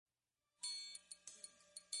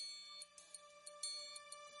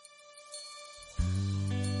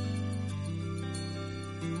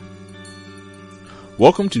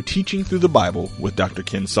Welcome to Teaching Through the Bible with Dr.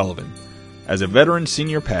 Ken Sullivan. As a veteran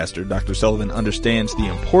senior pastor, Dr. Sullivan understands the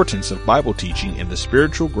importance of Bible teaching in the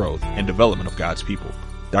spiritual growth and development of God's people.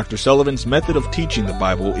 Dr. Sullivan's method of teaching the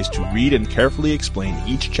Bible is to read and carefully explain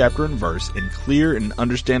each chapter and verse in clear and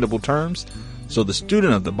understandable terms, so the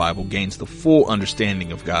student of the Bible gains the full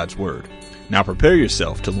understanding of God's Word. Now prepare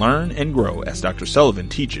yourself to learn and grow as Dr. Sullivan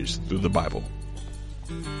teaches through the Bible.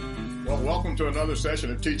 Well, welcome to another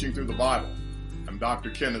session of Teaching Through the Bible. I'm Dr.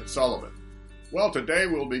 Kenneth Sullivan. Well, today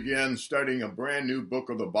we'll begin studying a brand new book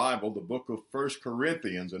of the Bible, the book of 1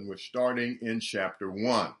 Corinthians, and we're starting in chapter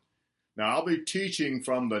 1. Now, I'll be teaching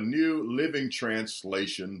from the New Living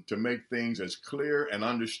Translation to make things as clear and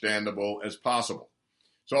understandable as possible.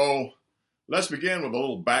 So, let's begin with a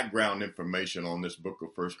little background information on this book of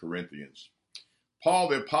 1 Corinthians. Paul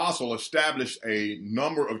the Apostle established a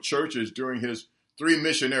number of churches during his 3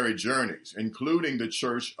 missionary journeys, including the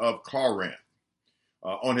church of Corinth.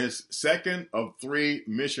 On his second of 3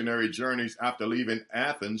 missionary journeys after leaving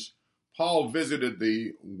Athens, Paul visited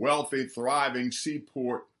the wealthy, thriving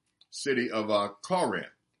seaport city of Corinth.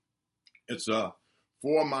 It's a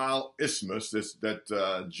 4-mile isthmus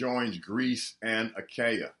that joins Greece and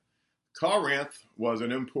Achaia. Corinth was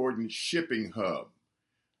an important shipping hub.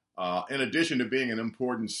 In addition to being an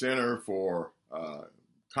important center for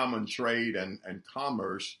common trade and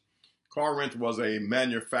commerce, Corinth was a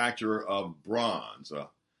manufacturer of bronze,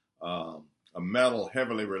 a metal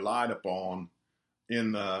heavily relied upon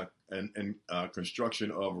in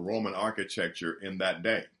construction of Roman architecture in that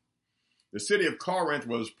day. The city of Corinth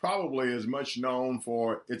was probably as much known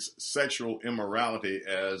for its sexual immorality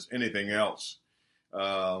as anything else.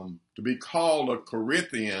 To be called a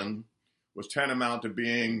Corinthian was tantamount to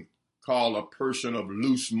being called a person of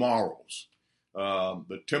loose morals.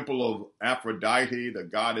 The temple of Aphrodite, the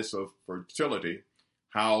goddess of fertility,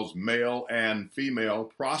 housed male and female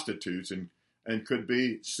prostitutes and could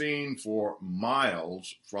be seen for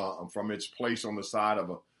miles from its place on the side of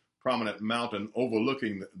a prominent mountain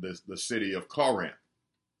overlooking the city of Corinth.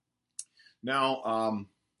 Now,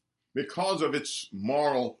 because of its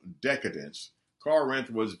moral decadence, Corinth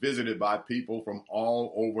was visited by people from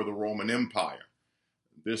all over the Roman Empire.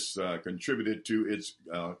 This contributed to its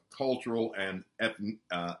cultural and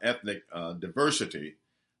ethnic diversity,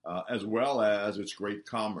 as well as its great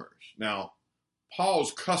commerce. Now,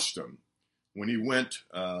 Paul's custom when he went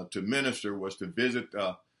to minister was to visit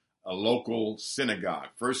a local synagogue.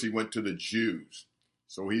 First, he went to the Jews.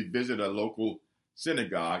 So he visited a local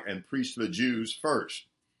synagogue and preached to the Jews first.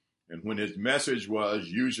 And when his message was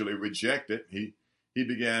usually rejected, he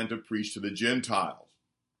began to preach to the Gentiles.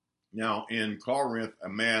 Now, in Corinth, a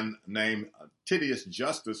man named Titius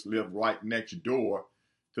Justus lived right next door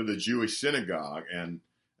to the Jewish synagogue, and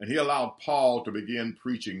he allowed Paul to begin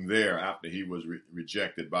preaching there after he was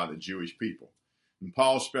rejected by the Jewish people. And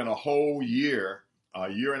Paul spent a whole year, a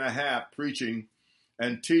year and a half, preaching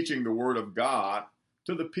and teaching the word of God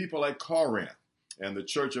to the people at Corinth. And the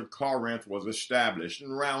church of Corinth was established in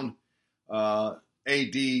around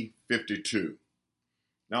AD 52.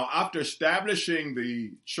 Now, after establishing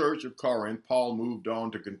the church of Corinth, Paul moved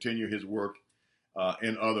on to continue his work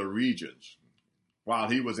in other regions. While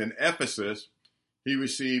he was in Ephesus, he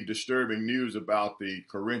received disturbing news about the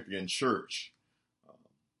Corinthian church.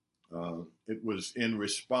 It was in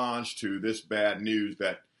response to this bad news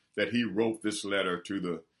that he wrote this letter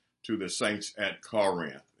to the saints at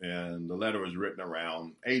Corinth, and the letter was written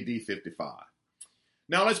around AD 55.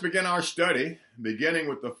 Now, let's begin our study, beginning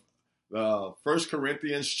with the 1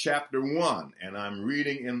 Corinthians chapter 1, and I'm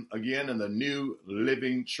reading again in the New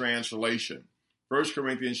Living Translation. 1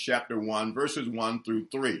 Corinthians chapter 1, verses 1 through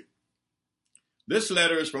 3. This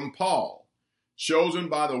letter is from Paul, chosen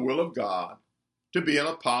by the will of God to be an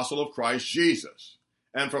apostle of Christ Jesus,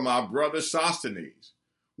 and from our brother Sosthenes.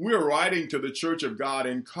 We are writing to the church of God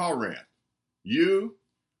in Corinth, you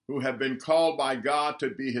who have been called by God to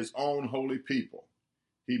be his own holy people.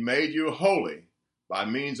 He made you holy by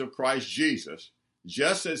means of Christ Jesus,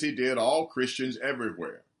 just as he did all Christians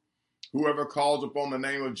everywhere. Whoever calls upon the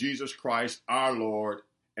name of Jesus Christ, our Lord,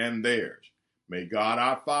 and theirs. May God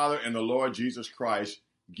our Father and the Lord Jesus Christ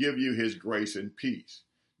give you his grace and peace.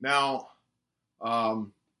 Now,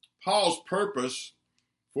 Paul's purpose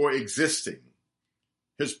for existing,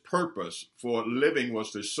 his purpose for living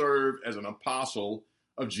was to serve as an apostle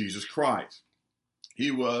of Jesus Christ.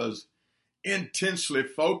 He was intensely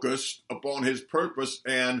focused upon his purpose,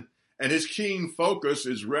 and his keen focus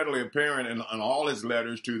is readily apparent in all his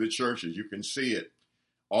letters to the churches. You can see it.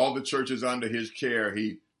 All the churches under his care,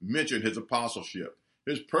 he mentioned his apostleship.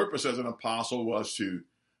 His purpose as an apostle was to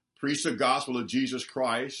preach the gospel of Jesus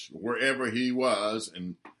Christ wherever he was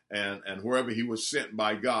and wherever he was sent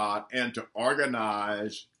by God, and to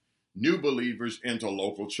organize new believers into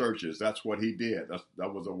local churches. That's what he did.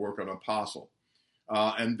 That was a work of an apostle.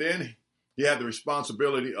 And then he had the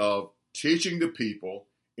responsibility of teaching the people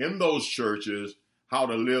in those churches how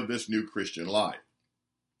to live this new Christian life.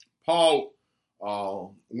 Paul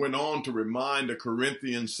went on to remind the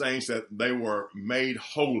Corinthian saints that they were made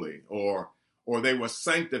holy or they were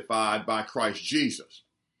sanctified by Christ Jesus,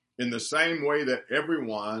 in the same way that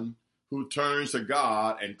everyone who turns to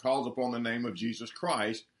God and calls upon the name of Jesus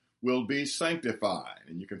Christ will be sanctified.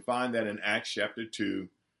 And you can find that in Acts chapter 2,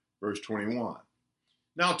 verse 21.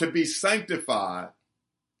 Now, to be sanctified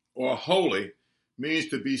or holy means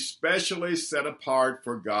to be specially set apart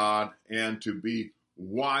for God and to be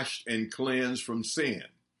washed and cleansed from sin.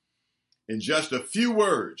 In just a few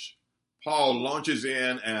words, Paul launches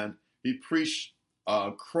in and he preached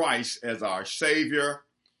Christ as our Savior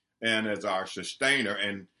and as our sustainer,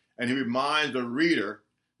 and he reminds the reader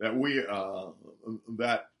that we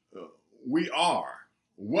are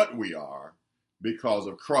what we are because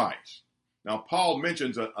of Christ. Now, Paul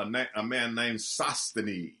mentions a man named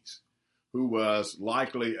Sosthenes, who was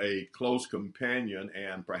likely a close companion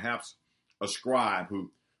and perhaps a scribe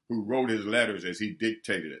who wrote his letters as he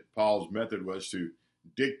dictated it. Paul's method was to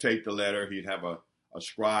dictate the letter. He'd have a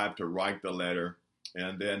scribe to write the letter,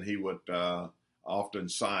 and then he would often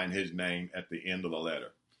sign his name at the end of the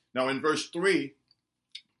letter. Now, in verse 3,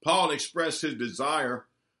 Paul expressed his desire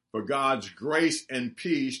for God's grace and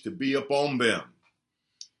peace to be upon them.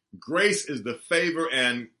 Grace is the favor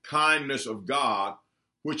and kindness of God,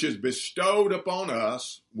 which is bestowed upon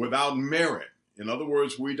us without merit. In other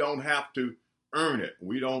words, we don't have to earn it.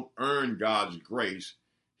 We don't earn God's grace.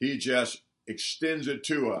 He just extends it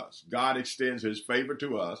to us. God extends his favor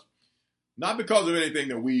to us, not because of anything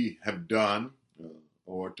that we have done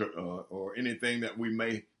or anything that we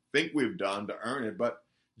may think we've done to earn it, but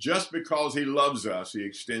just because he loves us, he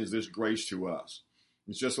extends this grace to us.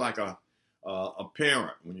 It's just like a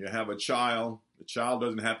parent. When you have a child, the child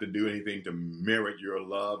doesn't have to do anything to merit your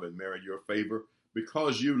love and merit your favor.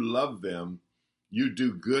 Because you love them, you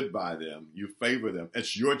do good by them, you favor them.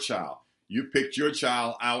 It's your child. You picked your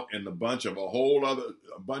child out in a bunch of whole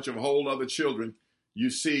other children. You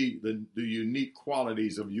see the unique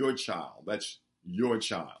qualities of your child. That's your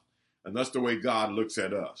child. And that's the way God looks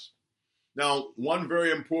at us. Now, one very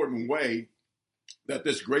important way that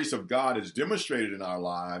this grace of God is demonstrated in our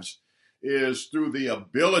lives is through the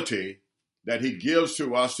ability that he gives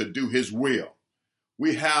to us to do his will.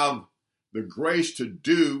 We have the grace to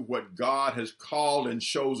do what God has called and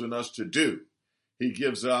chosen us to do. He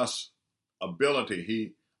gives us ability.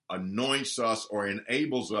 He anoints us or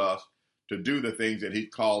enables us to do the things that he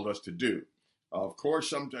called us to do. Of course,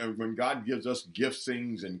 sometimes when God gives us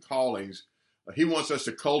giftings and callings, he wants us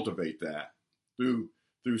to cultivate that through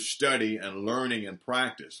study and learning and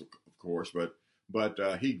practice, of course.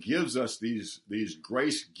 But he gives us these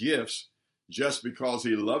grace gifts just because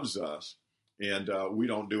he loves us, and we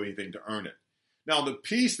don't do anything to earn it. Now, the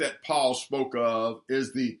peace that Paul spoke of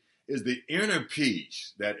is the inner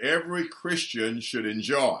peace that every Christian should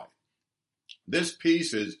enjoy. This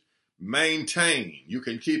peace is maintained. You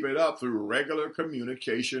can keep it up through regular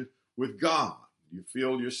communication with God. You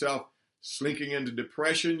feel yourself slinking into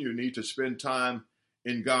depression, you need to spend time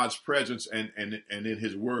in God's presence and in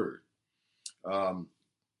his word.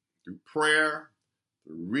 Through prayer,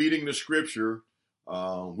 through reading the scripture,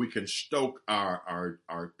 we can stoke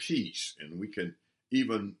our peace, and we can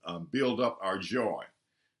even build up our joy.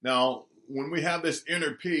 Now, when we have this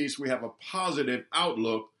inner peace, we have a positive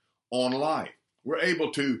outlook on life. We're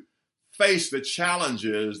able to face the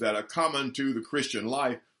challenges that are common to the Christian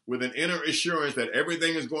life with an inner assurance that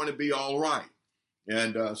everything is going to be all right.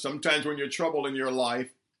 And sometimes when you're troubled in your life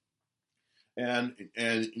and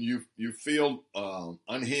you feel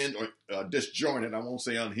unhinged or disjointed, I won't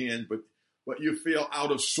say unhinged, but you feel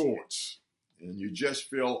out of sorts and you just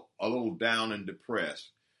feel a little down and depressed,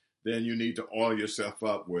 then you need to oil yourself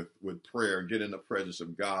up with prayer, get in the presence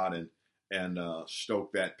of God and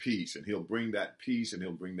stoke that peace. And he'll bring that peace and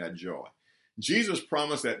he'll bring that joy. Jesus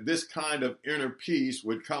promised that this kind of inner peace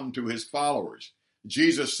would come to his followers.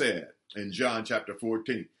 Jesus said in John chapter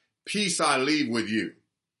 14, "Peace I leave with you.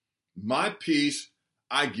 My peace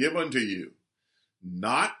I give unto you.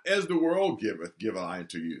 Not as the world giveth, give I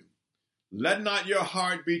unto you. Let not your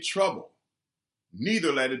heart be troubled,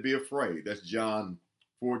 neither let it be afraid." That's John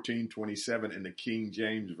 14:27 in the King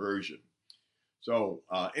James Version. So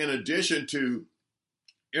in addition to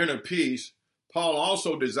inner peace, Paul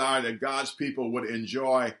also desired that God's people would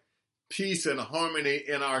enjoy peace and harmony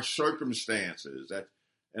in our circumstances, that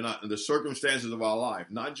in the circumstances of our life,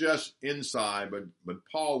 not just inside, but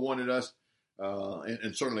Paul wanted us,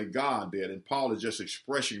 and certainly God did, and Paul is just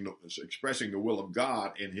expressing the will of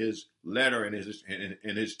God in his letter and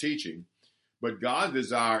in his teaching. But God's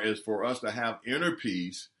desire is for us to have inner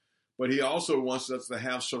peace, but he also wants us to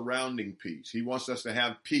have surrounding peace. He wants us to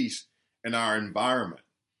have peace in our environment.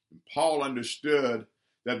 And Paul understood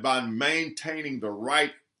that by maintaining the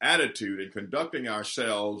right attitude and conducting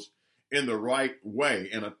ourselves in the right way,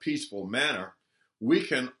 in a peaceful manner, we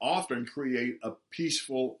can often create a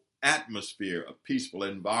peaceful atmosphere, a peaceful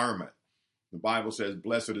environment. The Bible says,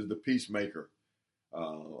 blessed is the peacemaker.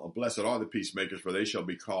 Blessed are the peacemakers, for they shall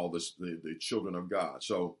be called the children of God.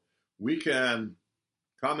 So we can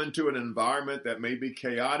come into an environment that may be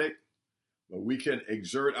chaotic, but we can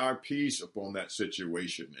exert our peace upon that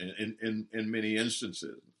situation in many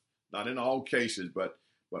instances. Not in all cases, but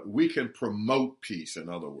we can promote peace, in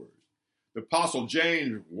other words. The Apostle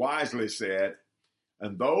James wisely said,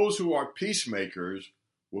 and those who are peacemakers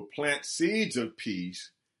will plant seeds of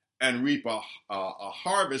peace and reap a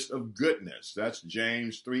harvest of goodness. That's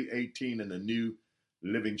James 3:18 in the New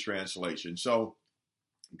Living Translation. So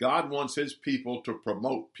God wants his people to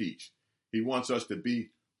promote peace. He wants us to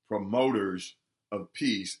be promoters of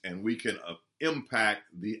peace, and we can impact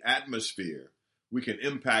the atmosphere. We can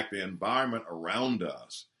impact the environment around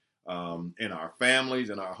us, in our families,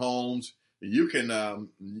 in our homes. You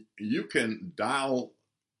can dial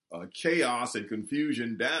chaos and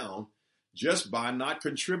confusion down just by not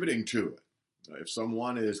contributing to it. If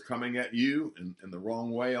someone is coming at you in the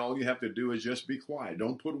wrong way, all you have to do is just be quiet.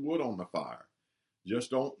 Don't put wood on the fire. Just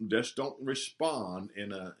don't respond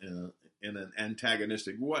in an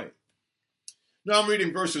antagonistic way. Now I'm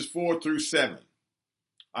reading verses 4 through 7.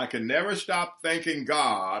 I can never stop thanking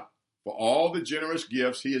God for all the generous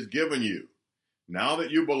gifts he has given you, now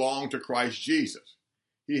that you belong to Christ Jesus.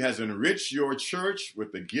 He has enriched your church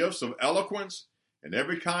with the gifts of eloquence and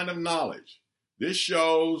every kind of knowledge. This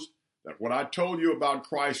shows that what I told you about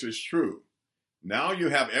Christ is true. Now you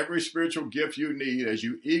have every spiritual gift you need as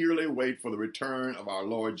you eagerly wait for the return of our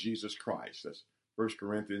Lord Jesus Christ. That's 1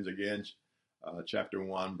 Corinthians again, chapter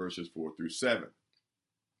 1, verses 4 through 7.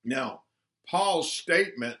 Now, Paul's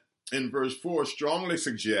statement in verse 4 strongly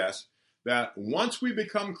suggests that once we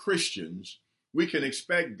become Christians, we can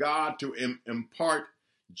expect God to impart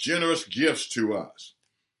generous gifts to us.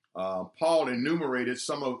 Paul enumerated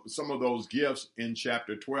some of those gifts in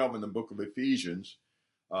chapter 12 in the book of Ephesians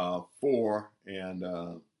 4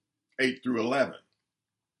 and 8 through 11.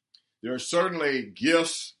 There are certainly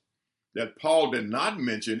gifts that Paul did not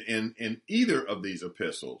mention in either of these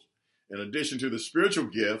epistles. In addition to the spiritual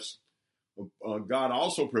gifts, God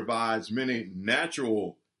also provides many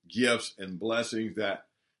natural gifts and blessings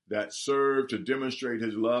that serve to demonstrate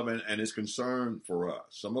his love and his concern for us.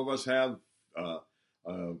 Some of us have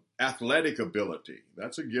athletic ability.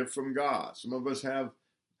 That's a gift from God. Some of us have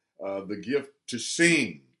the gift to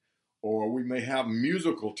sing, or we may have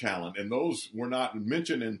musical talent, and those were not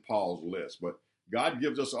mentioned in Paul's list. But God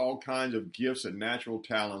gives us all kinds of gifts and natural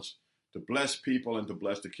talents to bless people and to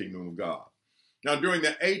bless the kingdom of God. Now, during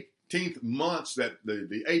the 18 months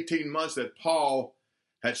that Paul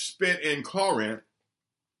had spent in Corinth,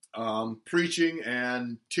 preaching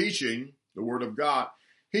and teaching the word of God,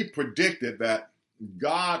 he predicted that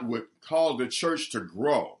God would cause the church to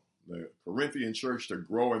grow, the Corinthian church to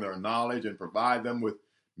grow in their knowledge and provide them with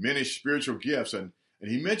many spiritual gifts. And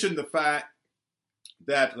he mentioned the fact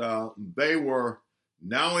that they were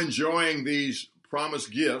now enjoying these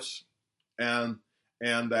promised gifts, and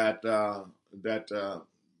that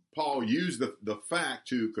Paul used the fact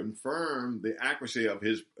to confirm the accuracy of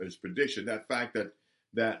his prediction. That fact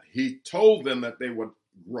that he told them that they would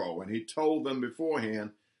grow, and he told them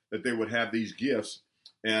beforehand that they would have these gifts,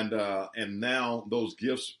 and now those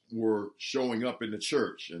gifts were showing up in the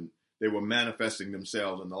church, and they were manifesting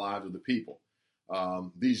themselves in the lives of the people.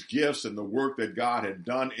 These gifts and the work that God had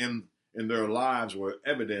done in their lives were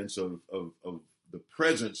evidence of the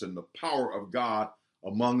presence and the power of God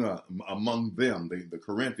among them, the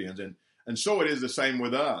Corinthians, and so it is the same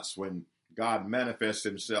with us when God manifests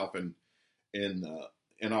himself in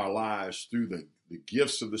our lives through the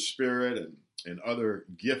gifts of the Spirit and other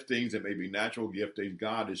giftings that may be natural giftings.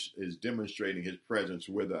 God is demonstrating his presence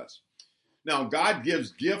with us. Now, God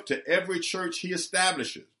gives gift to every church he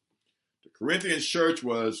establishes. The Corinthian church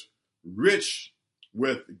was rich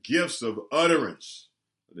with gifts of utterance.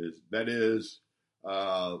 That is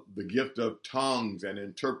the gift of tongues and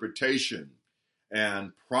interpretation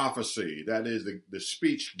and prophecy. That is the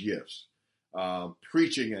speech gifts,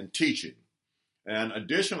 preaching and teaching. And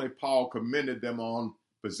additionally, Paul commended them on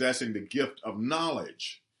possessing the gift of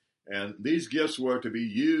knowledge. And these gifts were to be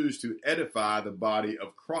used to edify the body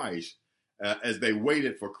of Christ as they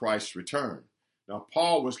waited for Christ's return. Now,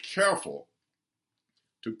 Paul was careful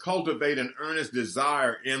to cultivate an earnest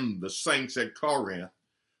desire in the saints at Corinth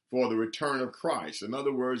for the return of Christ. In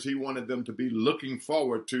other words, he wanted them to be looking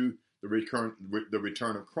forward to the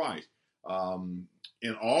return of Christ.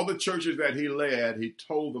 In all the churches that he led, he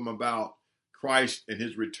told them about Christ and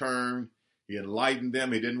his return. He enlightened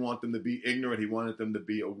them. He didn't want them to be ignorant. He wanted them to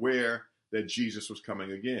be aware that Jesus was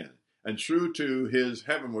coming again. And true to his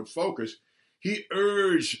heavenward focus, he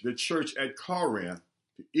urged the church at Corinth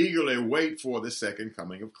to eagerly wait for the second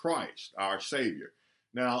coming of Christ, our Savior.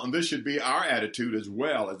 Now, and this should be our attitude as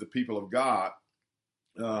well as the people of God.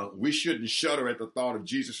 We shouldn't shudder at the thought of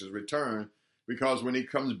Jesus' return, because when he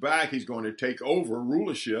comes back, he's going to take over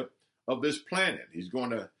rulership of this planet. He's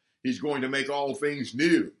going to make all things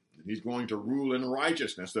new. He's going to rule in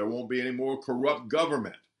righteousness. There won't be any more corrupt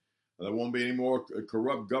government. There won't be any more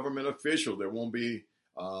corrupt government officials. There won't be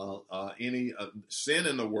any sin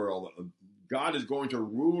in the world. God is going to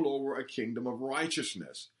rule over a kingdom of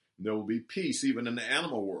righteousness. There will be peace even in the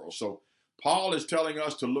animal world. So Paul is telling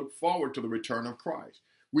us to look forward to the return of Christ.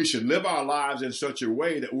 We should live our lives in such a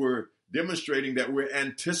way that we're demonstrating that we're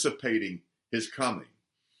anticipating his coming.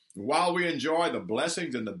 While we enjoy the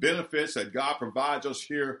blessings and the benefits that God provides us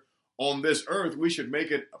here on this earth, we should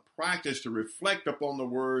make it a practice to reflect upon the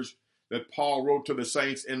words that Paul wrote to the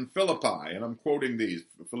saints in Philippi. And I'm quoting these,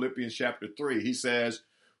 Philippians chapter 3. He says,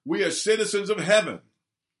 "We are citizens of heaven,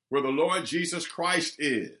 where the Lord Jesus Christ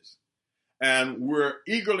is, and we're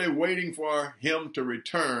eagerly waiting for him to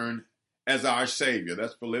return as our Savior."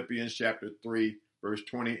 That's Philippians chapter 3, verse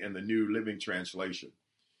 20 in the New Living Translation.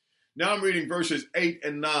 Now I'm reading verses 8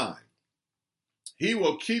 and 9. "He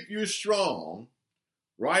will keep you strong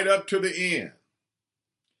right up to the end,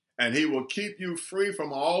 and he will keep you free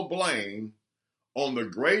from all blame on the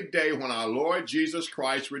great day when our Lord Jesus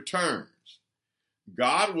Christ returns.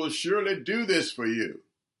 God will surely do this for you,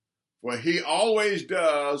 for he always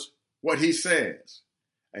does what he says.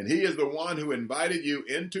 And he is the one who invited you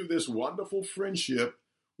into this wonderful friendship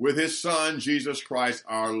with his son, Jesus Christ,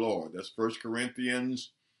 our Lord." That's 1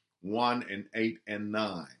 Corinthians 1 and 8 and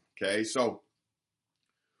 9. Okay, so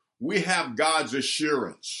we have God's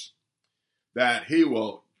assurance that he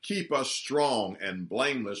will keep us strong and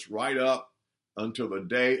blameless right up until the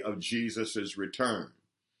day of Jesus' return.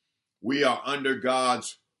 We are under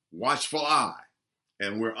God's watchful eye,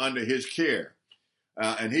 and we're under his care.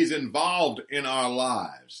 And he's involved in our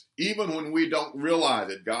lives. Even when we don't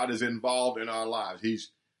realize it, God is involved in our lives.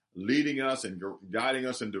 He's leading us and guiding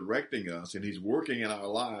us and directing us, and he's working in our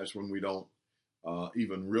lives when we don't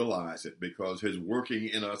even realize it, because his working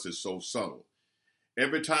in us is so subtle.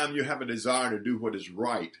 Every time you have a desire to do what is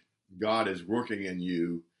right, God is working in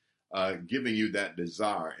you, giving you that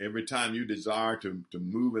desire. Every time you desire to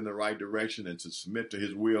move in the right direction and to submit to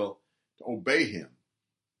his will, to obey him,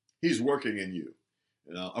 he's working in you.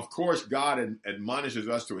 Of course, God admonishes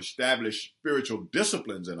us to establish spiritual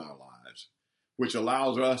disciplines in our lives, which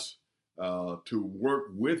allows us to work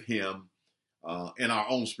with him in our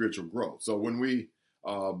own spiritual growth. So when we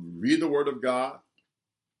read the word of God,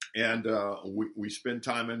 and we spend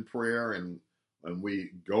time in prayer, and we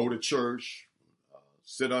go to church,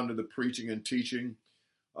 sit under the preaching and teaching,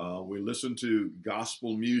 we listen to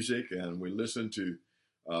gospel music, and we listen to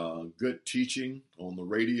good teaching on the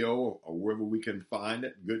radio or wherever we can find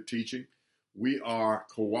it, good teaching. We are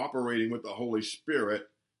cooperating with the Holy Spirit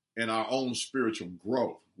in our own spiritual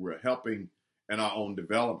growth. We're helping in our own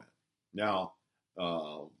development. Now,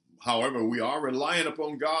 however, we are relying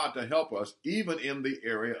upon God to help us even in the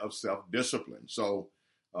area of self-discipline. So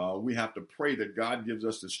we have to pray that God gives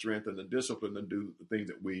us the strength and the discipline to do the things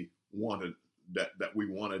that we want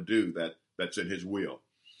to do, that's in his will.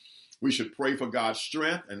 We should pray for God's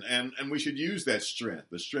strength, and we should use that strength,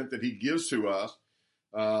 the strength that he gives to us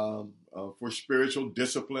for spiritual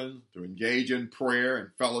discipline, to engage in prayer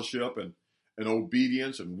and fellowship and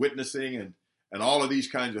obedience and witnessing and all of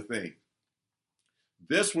these kinds of things.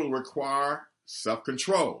 This will require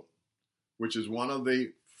self-control, which is one of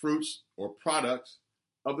the fruits or products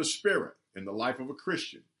of the Spirit in the life of a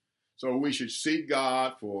Christian. So we should seek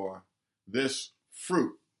God for this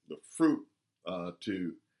fruit, the fruit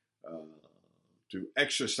to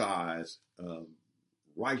exercise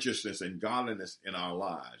righteousness and godliness in our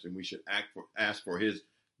lives. And we should ask for his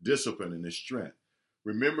discipline and his strength.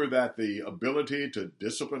 Remember that the ability to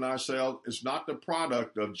discipline ourselves is not the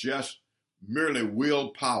product of just merely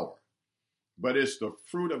willpower, but it's the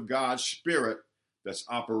fruit of God's Spirit that's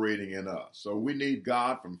operating in us. So we need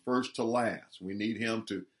God from first to last. We need him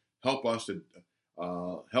to help us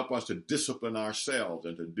to discipline ourselves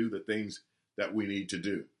and to do the things that we need to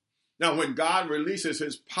do. Now, when God releases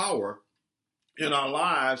his power in our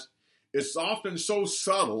lives, it's often so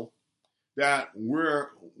subtle that we're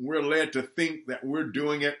led to think that we're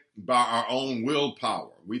doing it by our own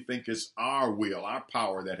willpower. We think it's our will, our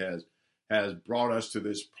power that has brought us to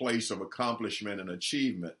this place of accomplishment and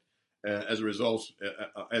achievement as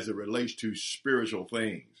it relates to spiritual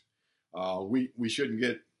things. We shouldn't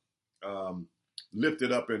get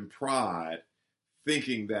lifted up in pride,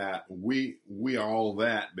 thinking that we are all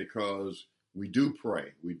that because we do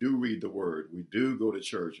pray, we do read the word, we do go to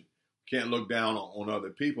church. Can't look down on other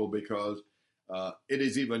people because it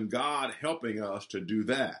is even God helping us to do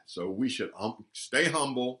that. So we should stay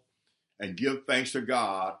humble and give thanks to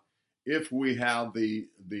God if we have the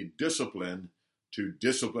discipline to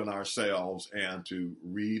discipline ourselves and to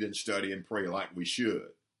read and study and pray like we should,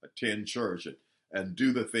 attend church and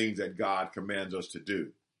do the things that God commands us to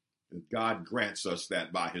do. God grants us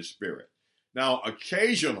that by his Spirit. Now,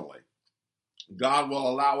 occasionally, God will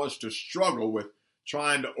allow us to struggle with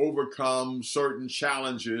trying to overcome certain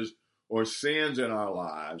challenges or sins in our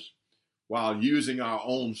lives while using our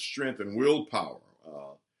own strength and willpower.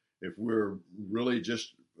 If we're really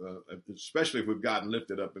just, especially if we've gotten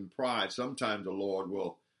lifted up in pride, sometimes the Lord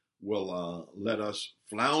will let us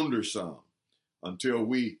flounder some until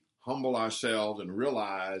we humble ourselves and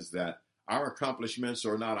realize that our accomplishments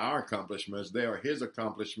are not our accomplishments. They are his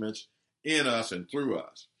accomplishments in us and through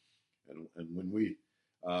us. And when we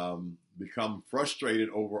become frustrated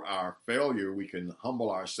over our failure, we can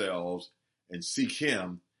humble ourselves and seek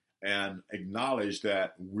him and acknowledge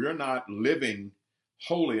that we're not living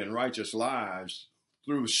holy and righteous lives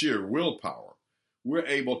through sheer willpower. We're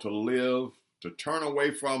able to live, to turn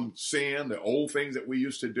away from sin, the old things that we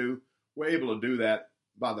used to do. We're able to do that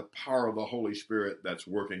by the power of the Holy Spirit that's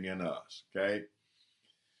working in us, okay?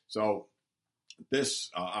 So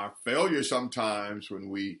this, our failure sometimes when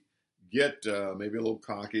we get maybe a little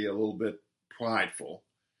cocky, a little bit prideful,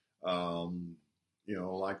 like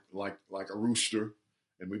a rooster,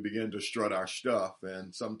 and we begin to strut our stuff,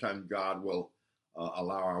 and sometimes God will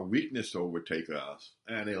allow our weakness to overtake us,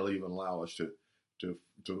 and he'll even allow us to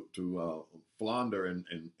flounder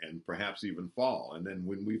and perhaps even fall. And then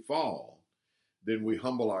when we fall, then we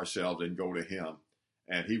humble ourselves and go to him,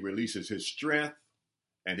 and he releases his strength,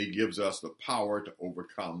 and he gives us the power to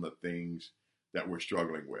overcome the things that we're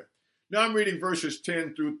struggling with. Now I'm reading verses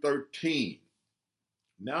 10 through 13.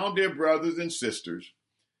 Now, dear brothers and sisters,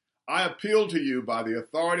 I appeal to you by the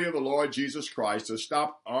authority of the Lord Jesus Christ to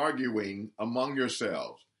stop arguing among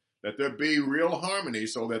yourselves, that there be real harmony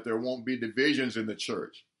so that there won't be divisions in the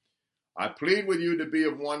church. I plead with you to be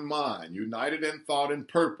of one mind, united in thought and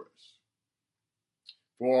purpose.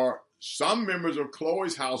 For some members of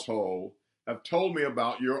Chloe's household have told me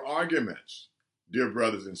about your arguments, dear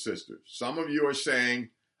brothers and sisters. Some of you are saying,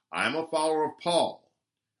 I am a follower of Paul.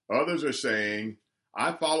 Others are saying,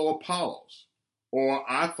 I follow Apollos, or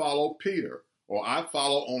I follow Peter, or I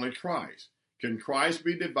follow only Christ. Can Christ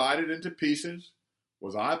be divided into pieces?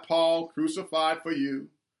 Was I, Paul, crucified for you?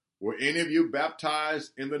 Were any of you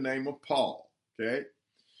baptized in the name of Paul? Okay.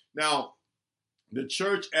 Now, the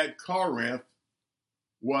church at Corinth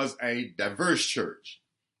was a diverse church.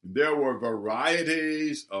 There were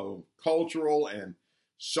varieties of cultural and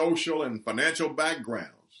social and financial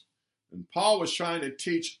backgrounds. And Paul was trying to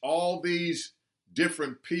teach all these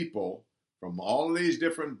different people from all these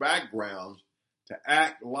different backgrounds to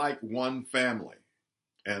act like one family,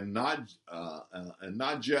 and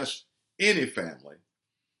not just any family,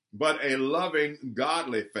 but a loving,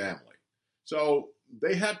 godly family. So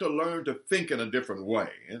they had to learn to think in a different way,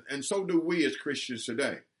 and so do we as Christians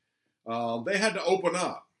today. They had to open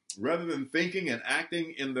up. Rather than thinking and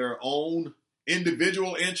acting in their own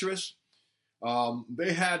individual interests,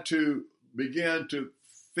 they had to begin to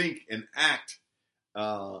think and act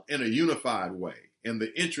in a unified way in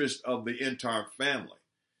the interest of the entire family.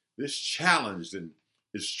 This challenged and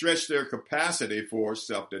it stretched their capacity for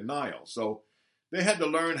self-denial. So they had to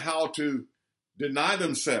learn how to deny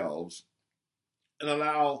themselves and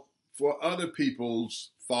allow for other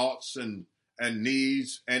people's thoughts and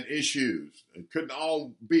needs and issues. It couldn't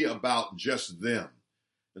all be about just them.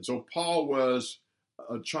 And so Paul was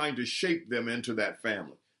trying to shape them into that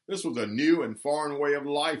family. This was a new and foreign way of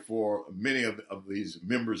life for many of these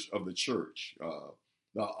members of the church,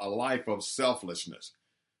 a life of selflessness.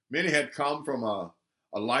 Many had come from a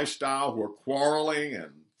lifestyle where quarreling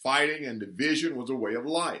and fighting and division was a way of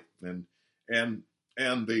life. And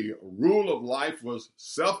And the rule of life was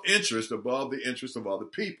self-interest above the interest of other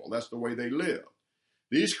people. That's the way they lived.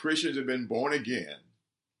 These Christians had been born again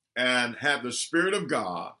and had the Spirit of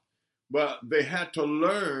God, but they had to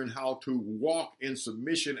learn how to walk in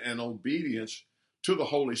submission and obedience to the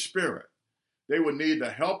Holy Spirit. They would need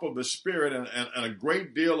the help of the Spirit and a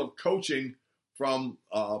great deal of coaching from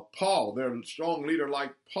Paul, their strong leader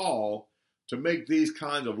like Paul, to make these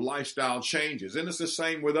kinds of lifestyle changes. And it's the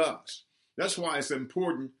same with us. That's why it's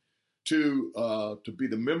important to be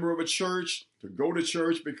the member of a church, to go to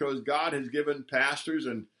church, because God has given pastors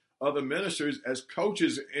and other ministers as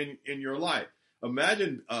coaches in your life.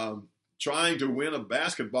 Imagine trying to win a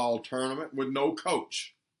basketball tournament with no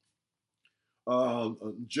coach.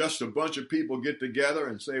 Just a bunch of people get together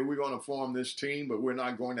and say, we're going to form this team, but we're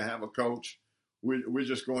not going to have a coach. We're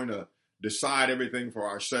just going to decide everything for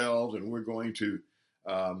ourselves, and we're going to,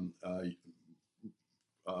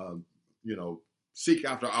 seek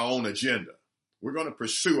after our own agenda. We're going to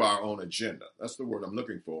pursue our own agenda. That's the word I'm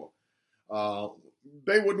looking for.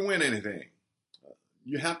 They wouldn't win anything.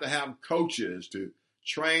 You have to have coaches to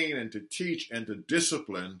train and to teach and to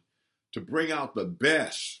discipline to bring out the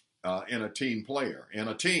best in a team player, in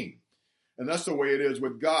a team. And that's the way it is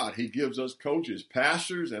with God. He gives us coaches.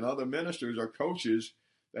 Pastors and other ministers are coaches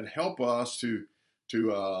that help us to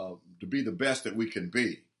be the best that we can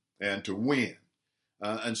be and to win.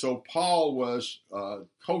 And so Paul was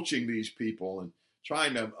coaching these people and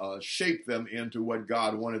trying to shape them into what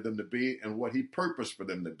God wanted them to be and what he purposed for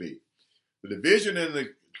them to be. The division in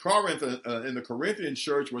the Corinthian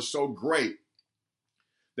church was so great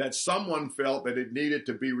that someone felt that it needed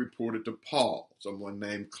to be reported to Paul, someone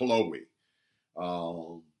named Chloe.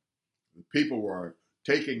 People were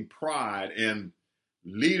taking pride in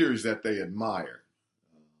leaders that they admired,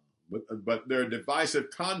 but their divisive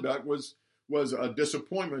conduct was a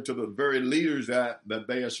disappointment to the very leaders that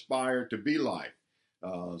they aspired to be like.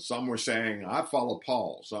 Some were saying, I follow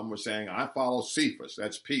Paul. Some were saying, I follow Cephas,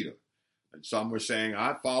 that's Peter. And some were saying,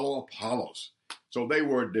 I follow Apollos. So they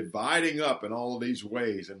were dividing up in all of these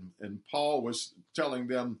ways. And Paul was telling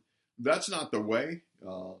them, that's not the way.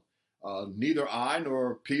 Neither I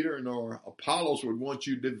nor Peter nor Apollos would want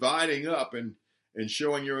you dividing up and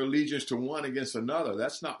showing your allegiance to one against another.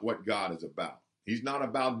 That's not what God is about. He's not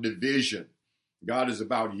about division. God is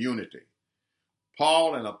about unity.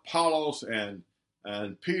 Paul and Apollos and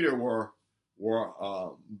Peter were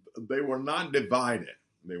not divided.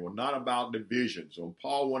 They were not about division. So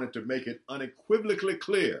Paul wanted to make it unequivocally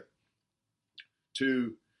clear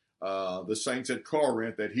to the saints at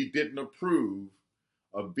Corinth that he didn't approve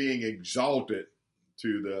of being exalted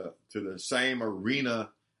to the same arena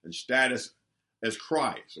and status as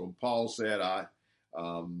Christ. So Paul said,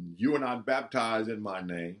 you are not baptized in my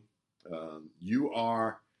name. You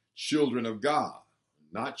are children of God,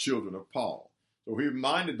 not children of Paul. So he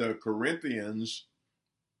reminded the Corinthians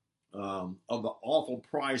of the awful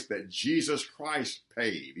price that Jesus Christ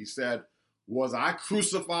paid. He said, was I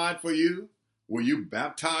crucified for you? Were you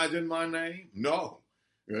baptized in my name? No,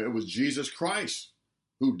 it was Jesus Christ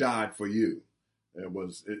who died for you.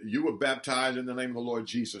 You were baptized in the name of the Lord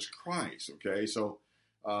Jesus Christ. Okay, so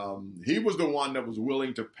he was the one that was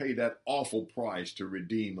willing to pay that awful price to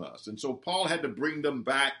redeem us. And so Paul had to bring them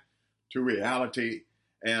back to reality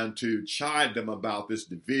and to chide them about this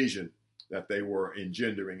division that they were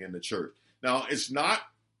engendering in the church. Now, it's not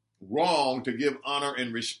wrong to give honor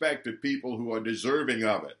and respect to people who are deserving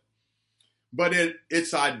of it, but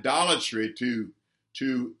it's idolatry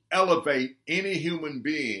to elevate any human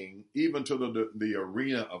being even to the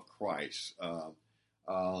arena of Christ.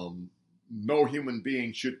 No human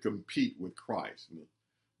being should compete with Christ.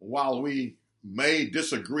 While we may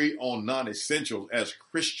disagree on non-essentials as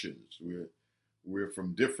Christians, we're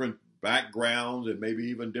from different backgrounds and maybe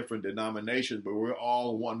even different denominations, but we're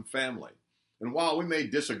all one family. And while we may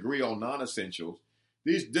disagree on non-essentials,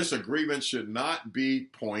 these disagreements should not be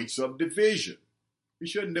points of division. We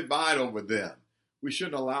shouldn't divide over them. We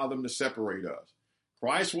shouldn't allow them to separate us.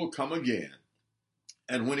 Christ will come again.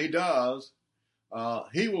 And when he does,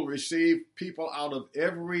 he will receive people out of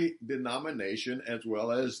every denomination as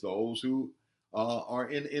well as those who are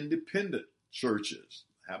in independent churches,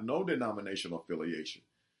 have no denominational affiliation.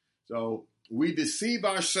 So we deceive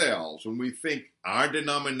ourselves when we think our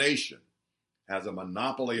denomination has a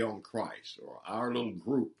monopoly on Christ, or our little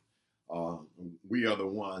group, we are the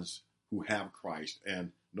ones who have Christ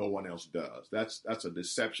and no one else does. That's a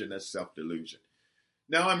deception. That's self-delusion.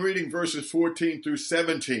 Now I'm reading verses 14 through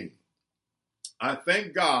 17. I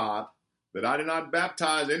thank God that I did not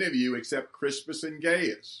baptize any of you except Crispus and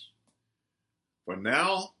Gaius. For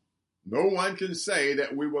now, no one can say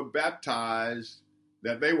that we were baptized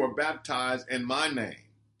that they were baptized in my name.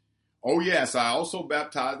 Oh yes, I also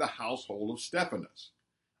baptized the household of Stephanas.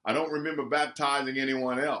 I don't remember baptizing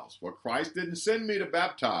anyone else, for Christ didn't send me to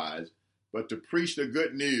baptize, but to preach the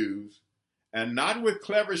good news, and not with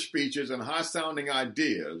clever speeches and high-sounding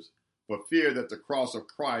ideas, for fear that the cross of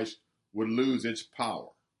Christ would lose its power.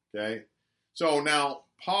 Okay? So now,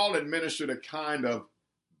 Paul administered a kind of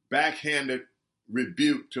backhanded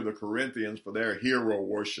rebuke to the Corinthians for their hero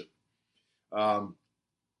worship,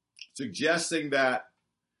 suggesting that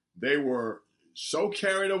they were so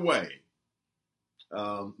carried away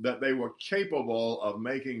that they were capable of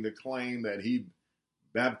making the claim that he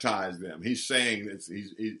baptized them. He's saying this,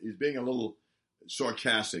 he's being a little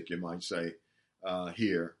sarcastic, you might say,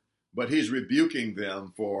 here, but he's rebuking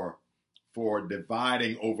them for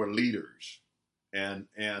dividing over leaders and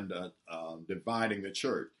dividing the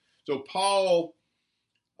church. So Paul,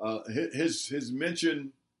 his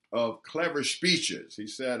mention of clever speeches, he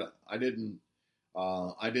said, I didn't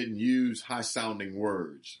use high-sounding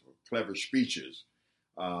words, or clever speeches,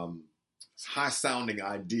 high-sounding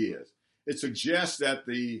ideas. It suggests that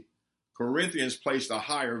the Corinthians placed a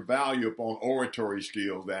higher value upon oratory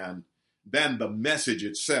skills than the message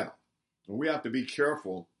itself. And we have to be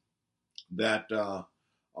careful that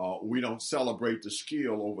we don't celebrate the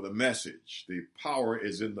skill over the message. The power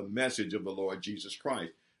is in the message of the Lord Jesus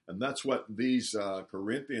Christ. And that's what these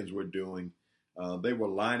Corinthians were doing. They were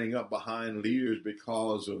lining up behind leaders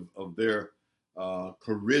because of their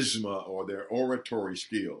charisma or their oratory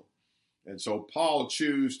skill. And so Paul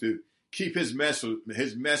chose to keep his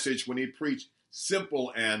message when he preached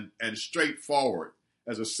simple and straightforward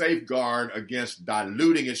as a safeguard against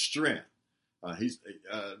diluting its strength.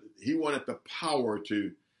 He wanted the power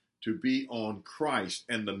to be on Christ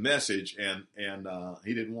and the message, and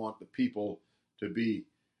he didn't want the people to be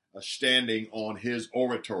standing on his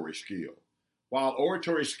oratory skill. While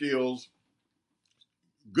oratory skills,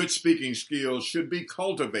 good speaking skills, should be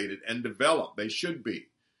cultivated and developed, they should be.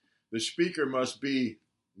 The speaker must be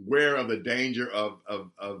aware of the danger of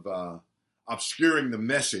obscuring the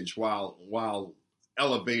message while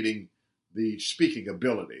elevating the speaking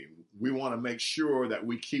ability. We want to make sure that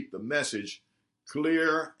we keep the message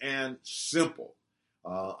clear and simple.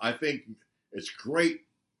 I think it's great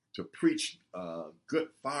to preach good,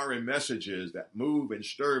 fiery messages that move and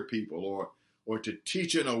stir people, or to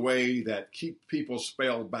teach in a way that keep people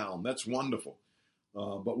spellbound. That's wonderful.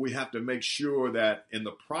 But we have to make sure that in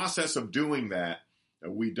the process of doing that,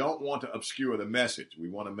 we don't want to obscure the message. We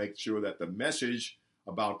want to make sure that the message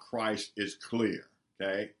about Christ is clear.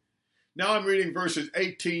 Okay? Now I'm reading verses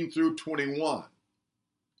 18 through 21.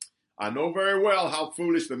 I know very well how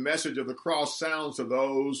foolish the message of the cross sounds to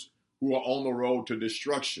those who are on the road to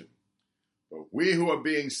destruction. But we who are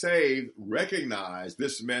being saved recognize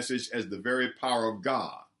this message as the very power of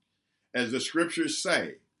God. As the scriptures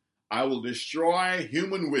say, I will destroy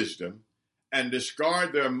human wisdom and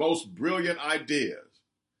discard their most brilliant ideas.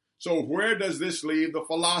 So where does this leave the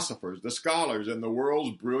philosophers, the scholars, and the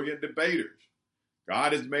world's brilliant debaters?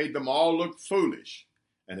 God has made them all look foolish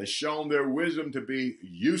and has shown their wisdom to be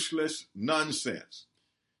useless nonsense.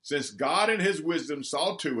 Since God in his wisdom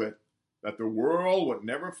saw to it that the world would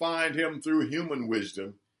never find him through human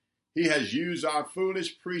wisdom, he has used our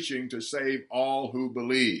foolish preaching to save all who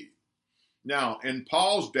believe. Now, in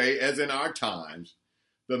Paul's day, as in our times,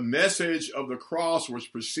 the message of the cross was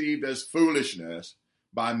perceived as foolishness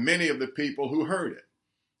by many of the people who heard it.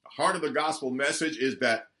 The heart of the gospel message is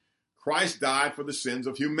that Christ died for the sins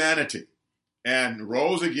of humanity and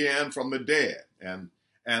rose again from the dead.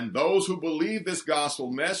 And those who believe this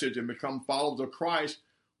gospel message and become followers of Christ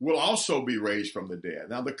will also be raised from the dead.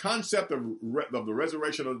 Now, the concept of the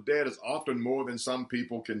resurrection of the dead is often more than some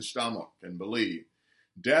people can stomach and believe.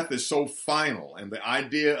 Death is so final, and the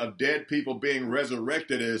idea of dead people being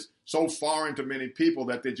resurrected is so foreign to many people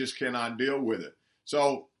that they just cannot deal with it.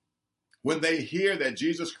 So when they hear that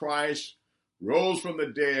Jesus Christ rose from the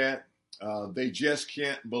dead, they just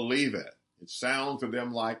can't believe it. It sounds to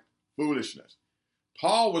them like foolishness.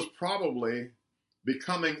 Paul was probably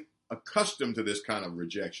becoming accustomed to this kind of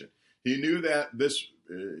rejection. He knew that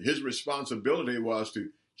his responsibility was to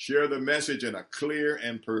share the message in a clear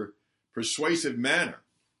and persuasive manner.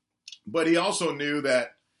 But he also knew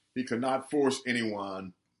that he could not force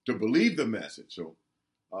anyone to believe the message. So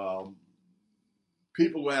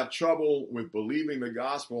people who have trouble with believing the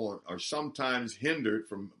gospel are sometimes hindered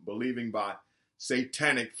from believing by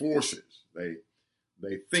satanic forces. They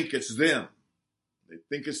think it's them. They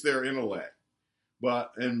think it's their intellect.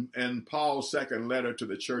 But in Paul's second letter to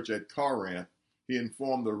the church at Corinth, he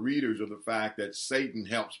informed the readers of the fact that Satan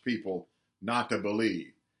helps people not to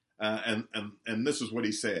believe. And this is what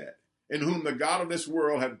he said. In whom the God of this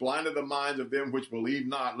world hath blinded the minds of them which believe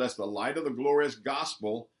not, lest the light of the glorious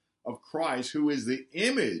gospel of Christ, who is the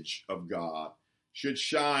image of God, should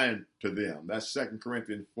shine to them. That's 2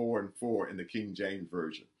 Corinthians 4:4 in the King James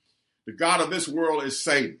Version. The God of this world is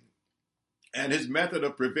Satan. And his method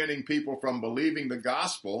of preventing people from believing the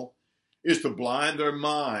gospel is to blind their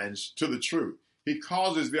minds to the truth. He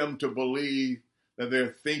causes them to believe that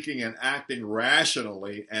they're thinking and acting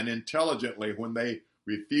rationally and intelligently when they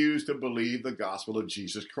refuse to believe the gospel of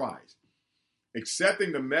Jesus Christ.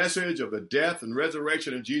 Accepting the message of the death and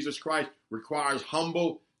resurrection of Jesus Christ requires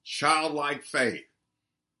humble, childlike faith.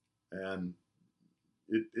 And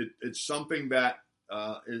it's something that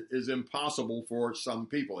is impossible for some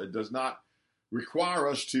people. It does not require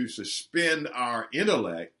us to suspend our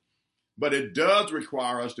intellect, but it does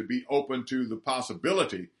require us to be open to the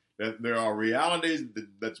possibility that there are realities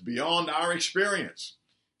that's beyond our experience.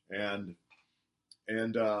 And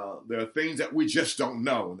there are things that we just don't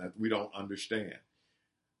know and that we don't understand.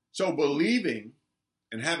 So believing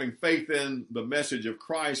and having faith in the message of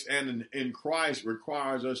Christ and in Christ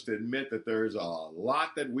requires us to admit that there's a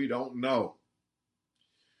lot that we don't know.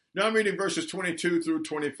 Now I'm reading verses 22 through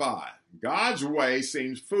 25. God's way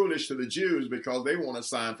seems foolish to the Jews because they want a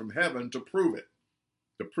sign from heaven to prove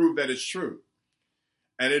that it's true.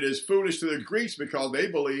 And it is foolish to the Greeks because they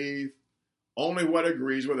believe only what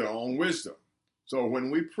agrees with their own wisdom. So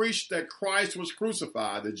when we preach that Christ was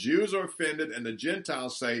crucified, the Jews are offended and the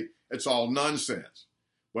Gentiles say it's all nonsense.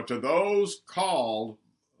 But to those called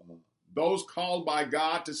by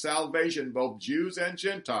God to salvation, both Jews and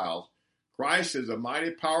Gentiles, Christ is the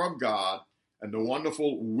mighty power of God and the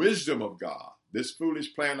wonderful wisdom of God. This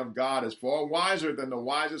foolish plan of God is far wiser than the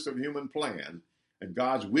wisest of human plans, and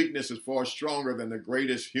God's weakness is far stronger than the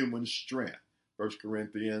greatest human strength. 1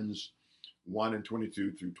 Corinthians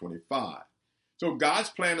 1:22 through 25. So God's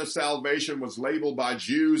plan of salvation was labeled by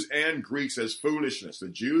Jews and Greeks as foolishness. The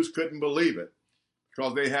Jews couldn't believe it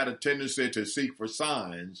because they had a tendency to seek for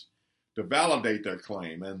signs to validate their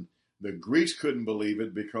claim. And the Greeks couldn't believe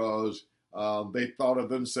it because they thought of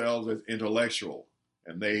themselves as intellectual.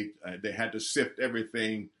 And they had to sift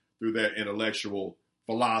everything through their intellectual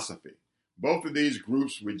philosophy. Both of these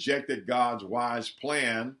groups rejected God's wise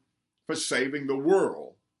plan for saving the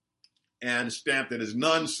world and stamped it as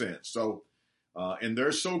nonsense. So in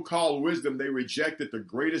their so-called wisdom, they rejected the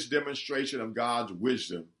greatest demonstration of God's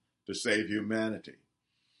wisdom to save humanity.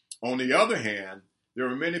 On the other hand, there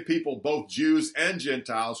were many people, both Jews and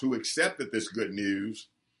Gentiles, who accepted this good news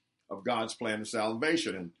of God's plan of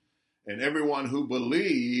salvation. And everyone who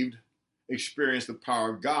believed experienced the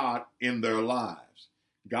power of God in their lives.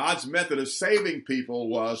 God's method of saving people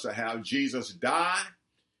was to have Jesus die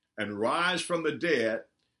and rise from the dead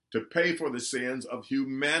to pay for the sins of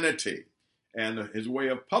humanity. And his way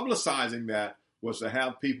of publicizing that was to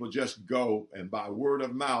have people just go and by word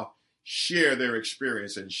of mouth share their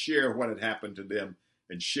experience and share what had happened to them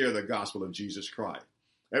and share the gospel of Jesus Christ.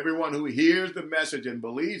 Everyone who hears the message and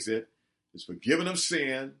believes it is forgiven of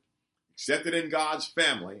sin, accepted in God's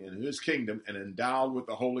family and his kingdom, and endowed with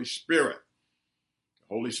the Holy Spirit.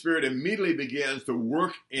 The Holy Spirit immediately begins to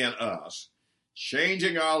work in us,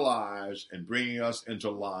 changing our lives and bringing us into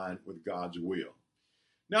line with God's will.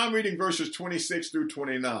 Now I'm reading verses 26 through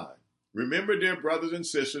 29. Remember, dear brothers and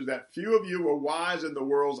sisters, that few of you were wise in the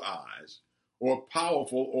world's eyes, or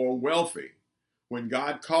powerful or wealthy when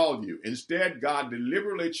God called you. Instead, God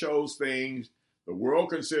deliberately chose things the world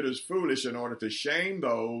considers foolish in order to shame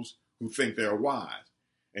those who think they're wise.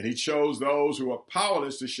 And he chose those who are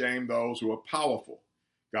powerless to shame those who are powerful.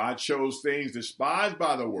 God chose things despised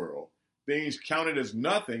by the world, things counted as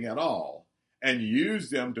nothing at all, and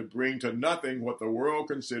used them to bring to nothing what the world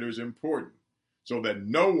considers important, so that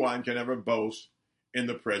no one can ever boast in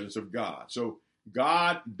the presence of God. So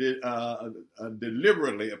God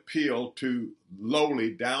deliberately appealed to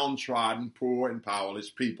lowly, downtrodden, poor, and powerless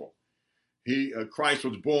people. Christ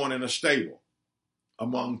was born in a stable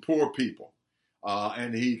among poor people,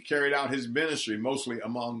 and he carried out his ministry mostly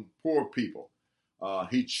among poor people.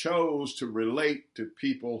 He chose to relate to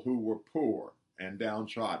people who were poor and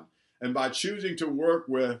downtrodden. And by choosing to work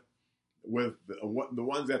with the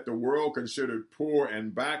ones that the world considered poor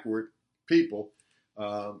and backward people,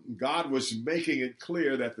 God was making it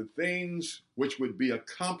clear that the things which would be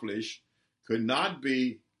accomplished could not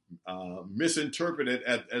be misinterpreted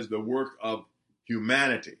as the work of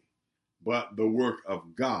humanity, but the work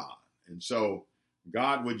of God. And so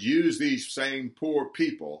God would use these same poor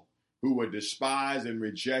people who were despised and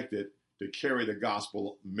rejected to carry the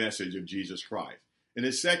gospel message of Jesus Christ. In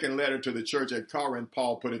his second letter to the church at Corinth,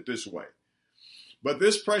 Paul put it this way: But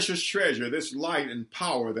this precious treasure, this light and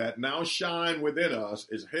power that now shine within us,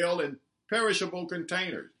 is held in perishable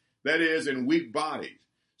containers, that is, in weak bodies,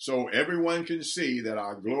 so everyone can see that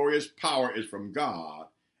our glorious power is from God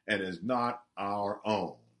and is not our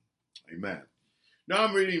own. Amen. Now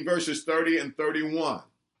I'm reading verses 30 and 31.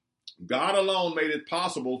 God alone made it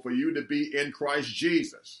possible for you to be in Christ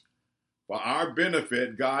Jesus. For our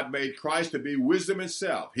benefit, God made Christ to be wisdom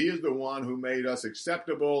itself. He is the one who made us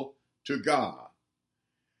acceptable to God.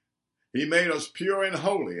 He made us pure and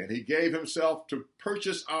holy, and he gave himself to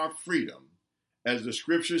purchase our freedom. As the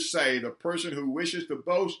scriptures say, the person who wishes to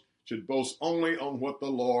boast should boast only on what the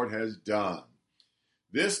Lord has done.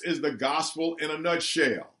 This is the gospel in a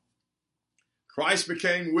nutshell. Christ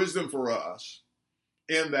became wisdom for us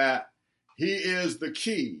in that he is the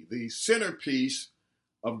key, the centerpiece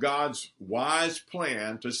of God's wise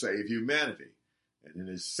plan to save humanity. And in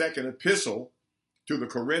his second epistle to the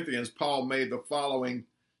Corinthians, Paul made the following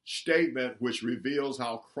statement which reveals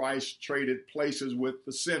how Christ traded places with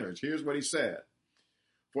the sinners. Here's what he said.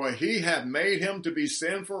 For he hath made him to be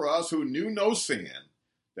sin for us who knew no sin,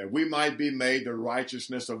 that we might be made the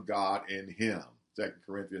righteousness of God in him. 2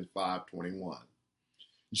 Corinthians 5:21.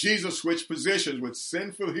 Jesus switched positions with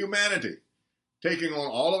sinful humanity, taking on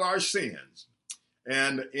all of our sins.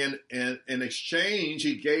 And in exchange,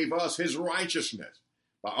 he gave us his righteousness.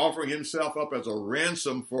 By offering himself up as a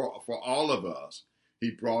ransom for all of us,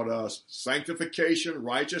 he brought us sanctification,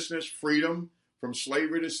 righteousness, freedom from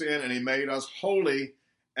slavery to sin, and he made us holy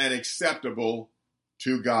and acceptable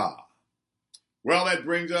to God. Well, that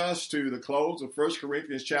brings us to the close of 1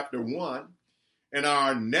 Corinthians chapter 1. In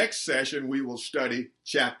our next session, we will study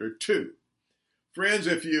chapter 2. Friends,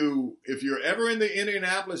 if you're ever in the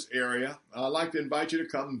Indianapolis area, I'd like to invite you to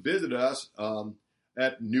come visit us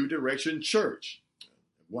at New Direction Church,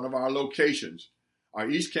 one of our locations. Our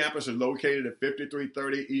East Campus is located at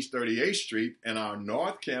 5330 East 38th Street, and our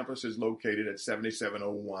North Campus is located at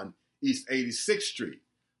 7701 East 86th Street.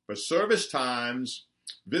 For service times,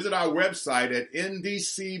 visit our website at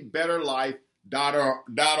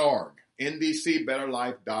ndcbetterlife.org,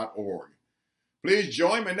 ndcbetterlife.org. Please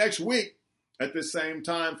join me next week at the same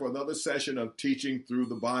time for another session of Teaching Through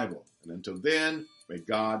the Bible. And until then, may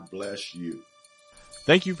God bless you.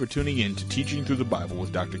 Thank you for tuning in to Teaching Through the Bible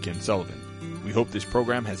with Dr. Ken Sullivan. We hope this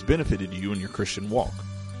program has benefited you in your Christian walk.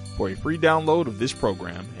 For a free download of this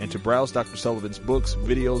program and to browse Dr. Sullivan's books,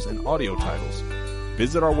 videos, and audio titles,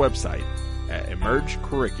 visit our website at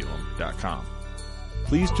emergecurriculum.com.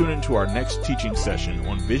 Please tune into our next teaching session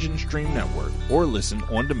on Vision Stream Network or listen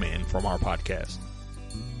on demand from our podcast.